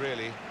wasn't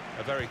really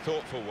a very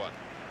thoughtful one.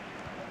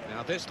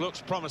 Now this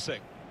looks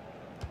promising.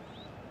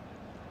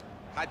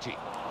 Hadji.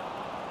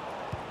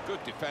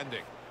 Good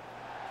defending.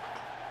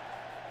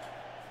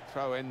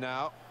 Throw in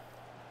now.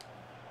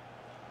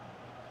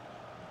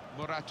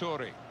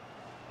 Muratori.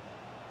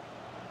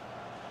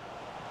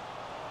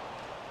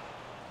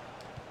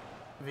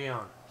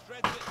 Vion.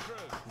 Threads it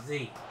through.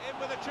 Z. In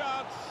with a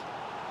chance.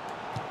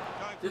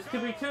 This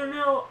could be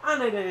 2-0,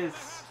 and it is.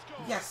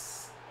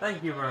 Yes.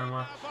 Thank you very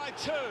much. By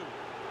 2.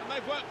 And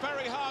they've worked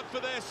very hard for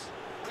this.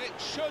 It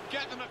should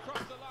get them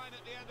across the line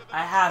at the end of the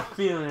I have a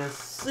feeling as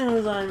soon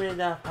as I made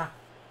that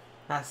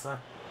pass,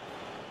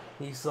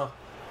 he saw.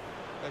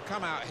 They've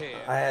come out here.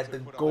 I had to the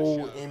put on a goal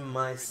show. in They're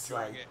my enjoying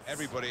sights. it.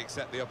 Everybody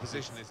except the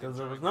opposition is Because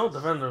there was enjoying no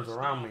this. defenders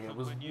around me. It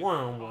was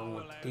one-on-one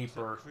with the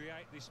keeper.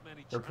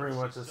 They're pretty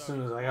much as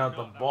soon as I got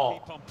the ball.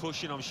 Keep on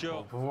pushing, I'm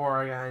sure. Before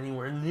I got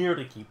anywhere near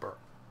the keeper,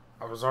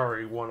 I was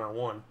already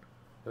one-on-one.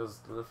 Because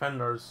the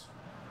defenders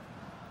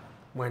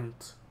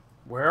went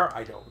where?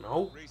 I don't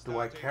know. Do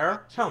I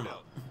care? Hell no.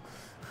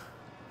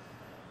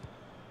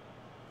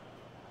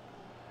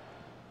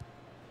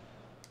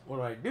 What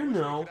I do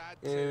know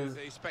is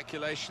the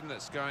speculation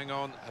that's going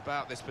on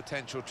about this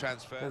potential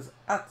transfer.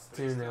 that's But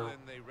he's 2 still now. in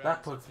the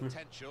That realms puts of me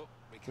potential.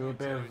 We in a can't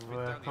bit tell of it's been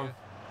done yet.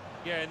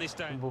 Yeah, in this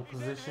day. comfortable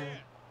position.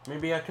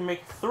 Maybe I can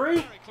make 3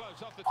 Very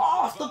close off the top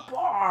off of the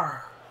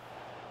bar.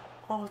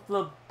 Off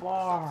the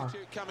bar.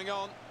 Substitute coming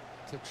on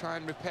to try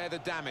and repair the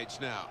damage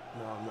now.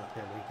 No, I'm not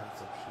gonna make that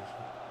substitution.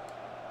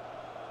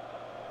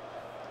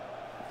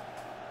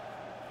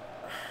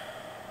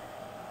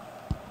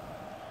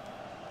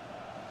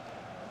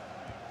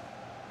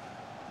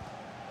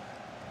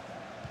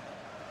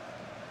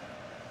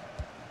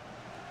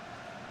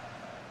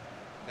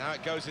 Now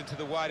it goes into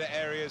the wider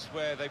areas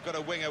where they've got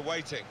a winger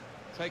waiting,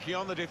 taking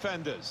on the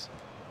defenders.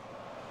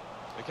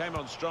 They came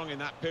on strong in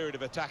that period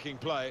of attacking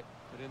play,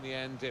 but in the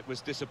end it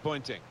was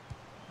disappointing.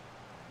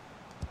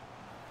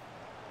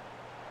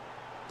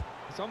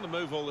 He's on the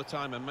move all the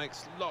time and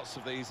makes lots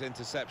of these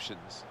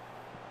interceptions.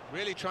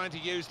 Really trying to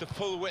use the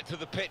full width of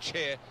the pitch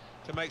here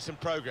to make some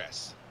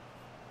progress.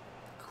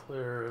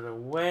 Clear it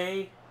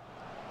away.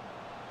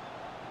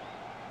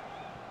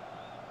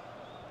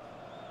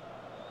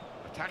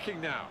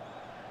 Attacking now.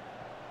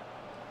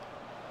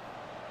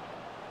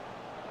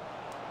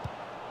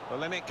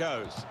 Well, in it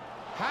goes.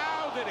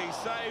 How did he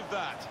save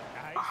that?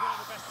 He's one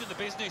of the best in the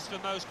business for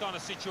those kind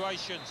of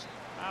situations.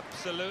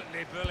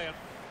 Absolutely brilliant.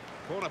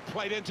 Corner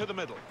played into the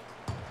middle.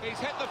 He's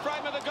hit the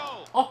frame of the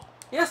goal. Oh,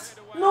 yes!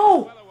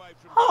 No!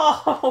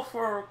 Oh,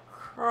 for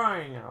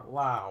crying out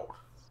loud.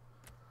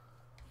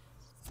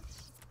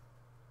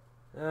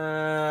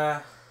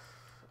 I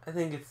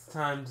think it's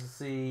time to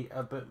see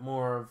a bit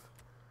more of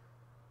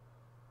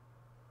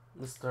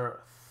Mr.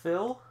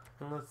 Phil.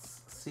 And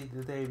let's see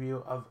the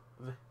debut of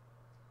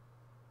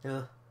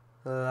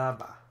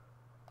Laba.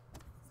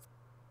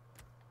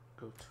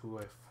 Go to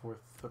a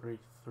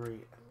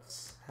 4-3-3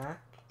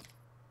 attack.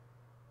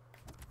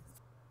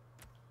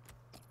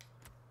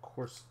 Of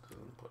course,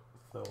 doesn't put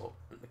Phil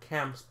in the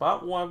cam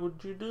spot. Why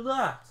would you do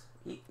that?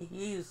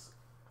 He's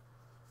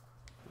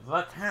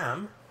the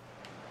cam.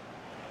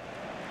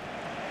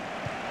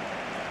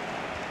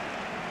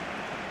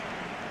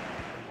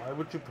 Why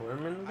would you put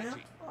him in the cam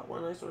spot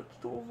when I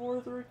switched to a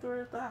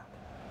 4-3-3 attack?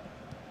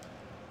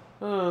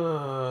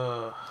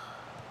 Well,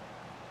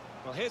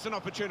 here's an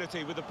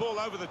opportunity with the ball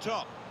over the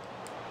top.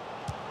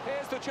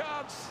 Here's the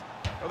chance.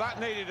 Well, that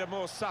needed a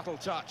more subtle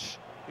touch.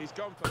 He's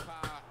gone for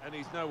power and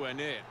he's nowhere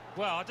near.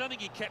 Well, I don't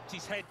think he kept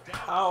his head down.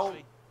 How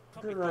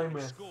Probably did I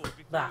miss before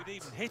that? he'd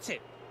even hit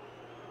it.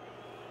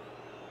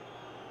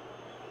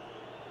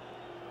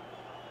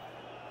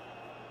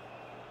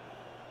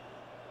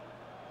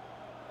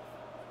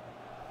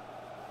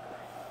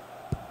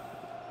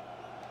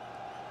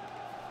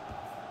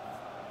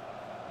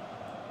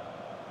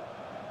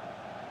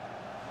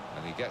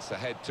 And he gets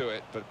ahead to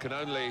it, but can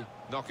only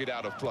knock it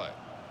out of play.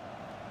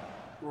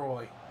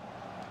 Roy.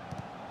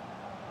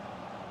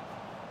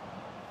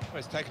 Well,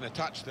 he's taken a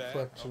touch there.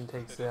 Deflection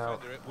takes it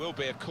out. It will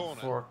be a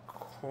corner. For a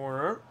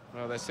corner.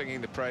 Well, they're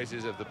singing the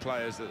praises of the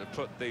players that have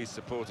put these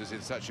supporters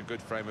in such a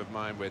good frame of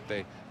mind with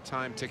the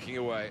time ticking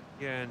away.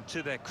 Yeah, and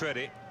to their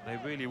credit, they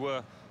really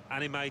were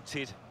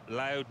animated,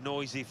 loud,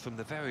 noisy from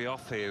the very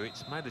off here.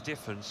 It's made a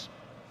difference.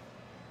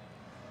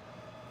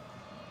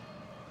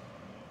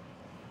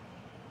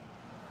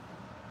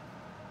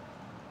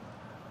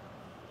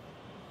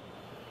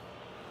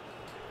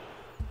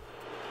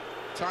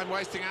 Time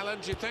wasting, Alan,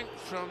 do you think,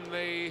 from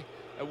the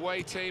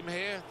away team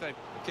here? The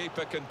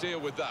keeper can deal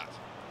with that.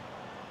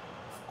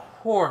 Of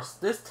course,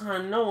 this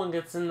time no one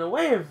gets in the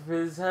way of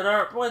his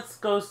header. Let's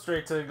go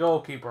straight to the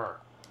goalkeeper.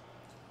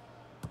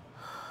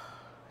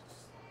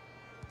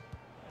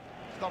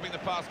 Stopping the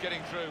pass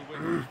getting through with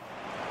a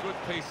good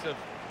piece of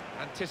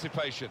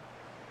anticipation.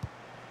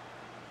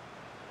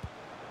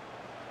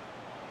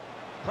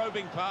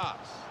 Probing pass.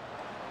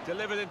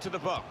 Delivered into the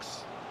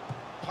box.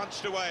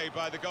 Punched away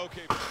by the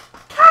goalkeeper.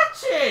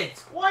 Catch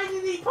it! Why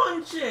did he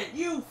punch it?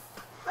 You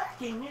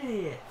fucking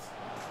idiot.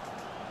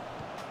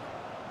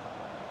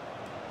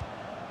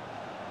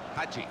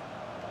 Hadji.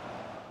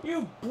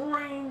 You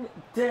brain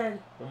dead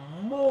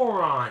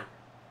moron.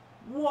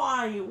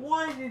 Why?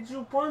 Why did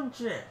you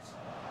punch it?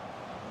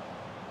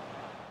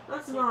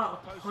 That's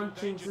not a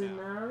punching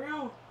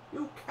scenario.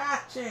 You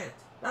catch it.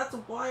 That's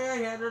why I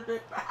headed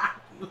it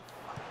back. You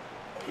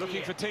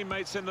Looking for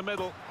teammates in the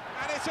middle.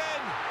 And it's in!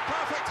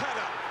 Perfect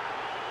header!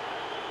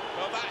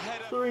 Well, that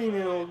header...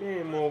 3-0,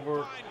 game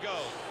over. Fine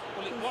goal.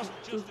 Well, it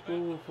wasn't just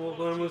about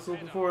I whistle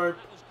before I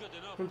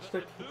punched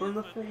the keeper in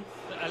the face,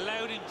 that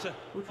allowed him to...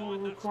 which will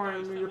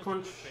require me to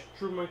punch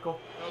through my goal.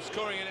 Well,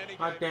 scoring in any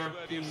God game damn is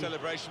worthy of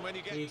celebration. When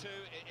you get to it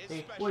is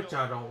special. which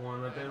I don't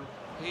want to do.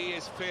 He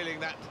is feeling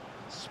that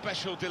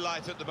special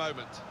delight at the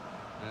moment.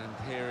 And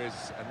here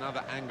is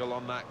another angle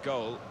on that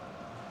goal.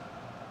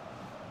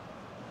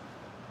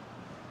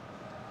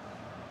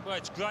 Well,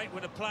 it's great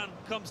when a plan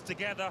comes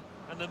together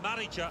and the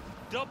manager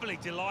doubly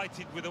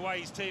delighted with the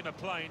way his team are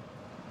playing.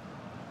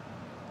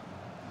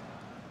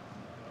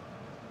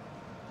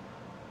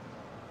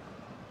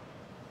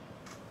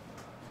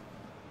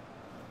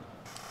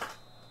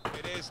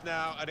 It is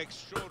now an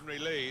extraordinary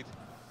lead,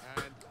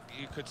 and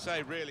you could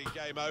say really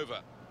game over.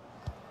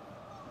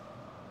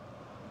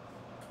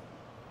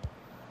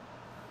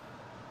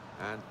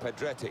 And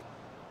Pedretti.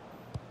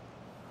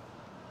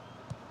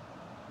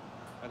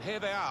 And here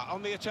they are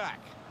on the attack.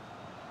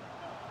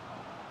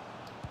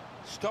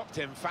 Stopped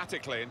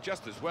emphatically and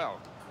just as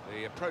well.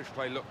 The approach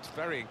play looked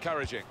very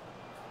encouraging.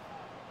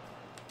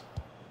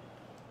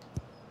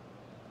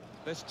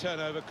 This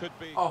turnover could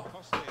be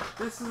costly.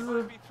 This is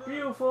a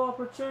beautiful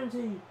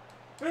opportunity.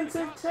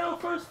 Vincent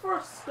Telfer's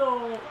first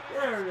goal.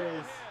 There it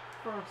is.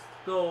 First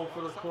goal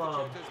for the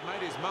club. Has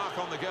made his mark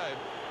on the game.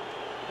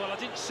 Well, I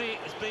didn't see it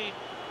as being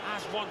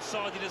as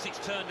one-sided as it's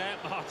turned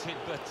out, Martin,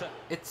 but...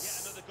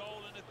 it's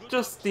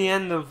just the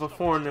end of a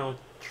 4-0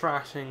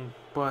 trashing,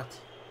 but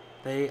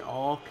they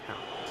all count.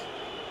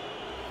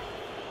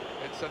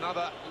 It's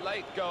another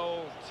late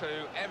goal to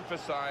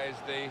emphasise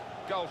the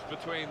gulf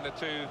between the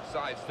two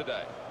sides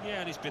today.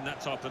 Yeah, and it's been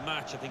that type of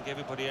match. I think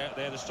everybody out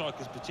there, the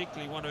strikers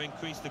particularly, want to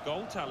increase the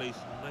goal tallies,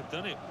 and they've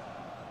done it.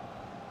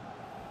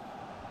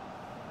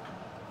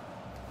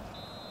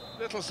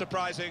 Little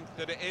surprising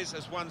that it is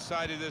as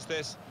one-sided as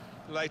this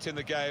late in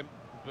the game,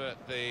 but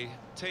the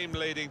team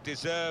leading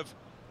deserve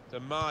the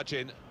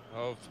margin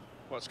of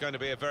what's going to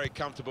be a very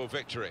comfortable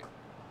victory.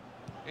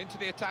 Into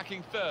the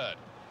attacking third.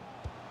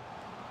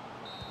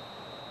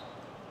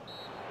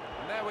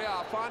 And there we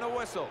are, final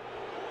whistle.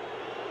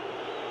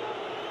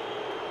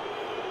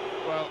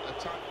 Well, a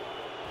time...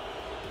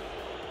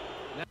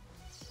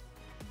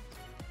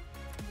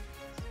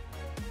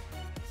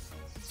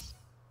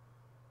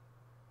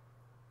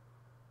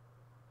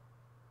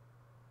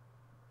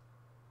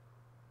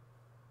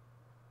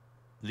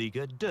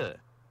 Ligue 2.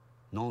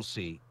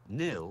 Nancy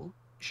 0,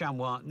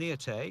 Chamois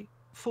Niortais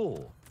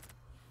 4.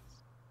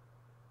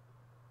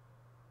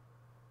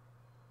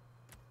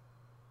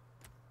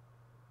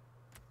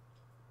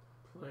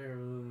 Player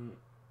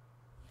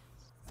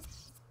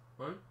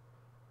 1.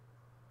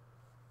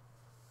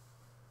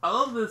 I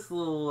love this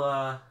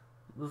little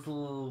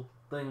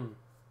thing.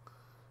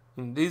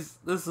 And this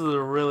is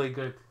a really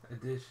good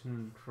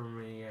addition for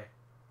me.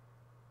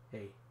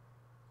 Hey.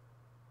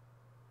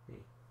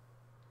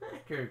 I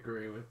can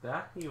agree with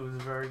that. He was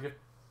very good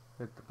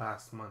with the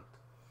past month,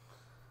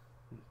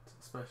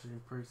 especially in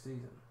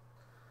pre-season.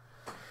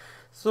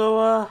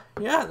 So,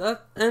 yeah,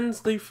 that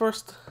ends the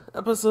first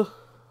episode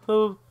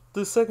of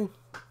the second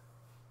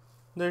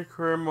their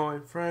career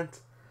mode in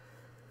France.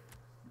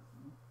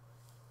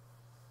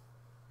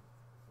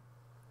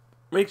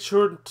 Make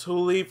sure to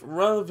leave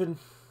relevant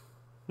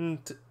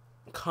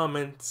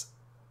comments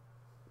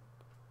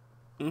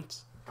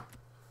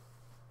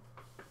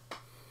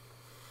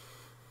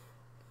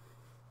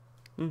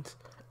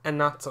and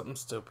not something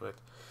stupid.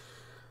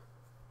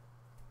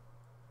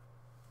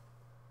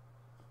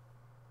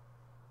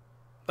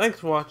 Thanks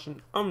for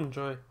watching.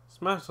 Enjoy.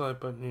 Smash the like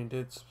button if you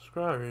did.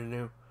 Subscribe if you're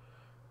new.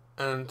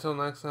 And until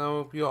next time, I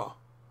hope you all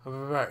have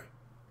a very,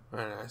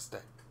 very nice day.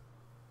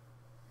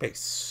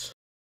 Peace.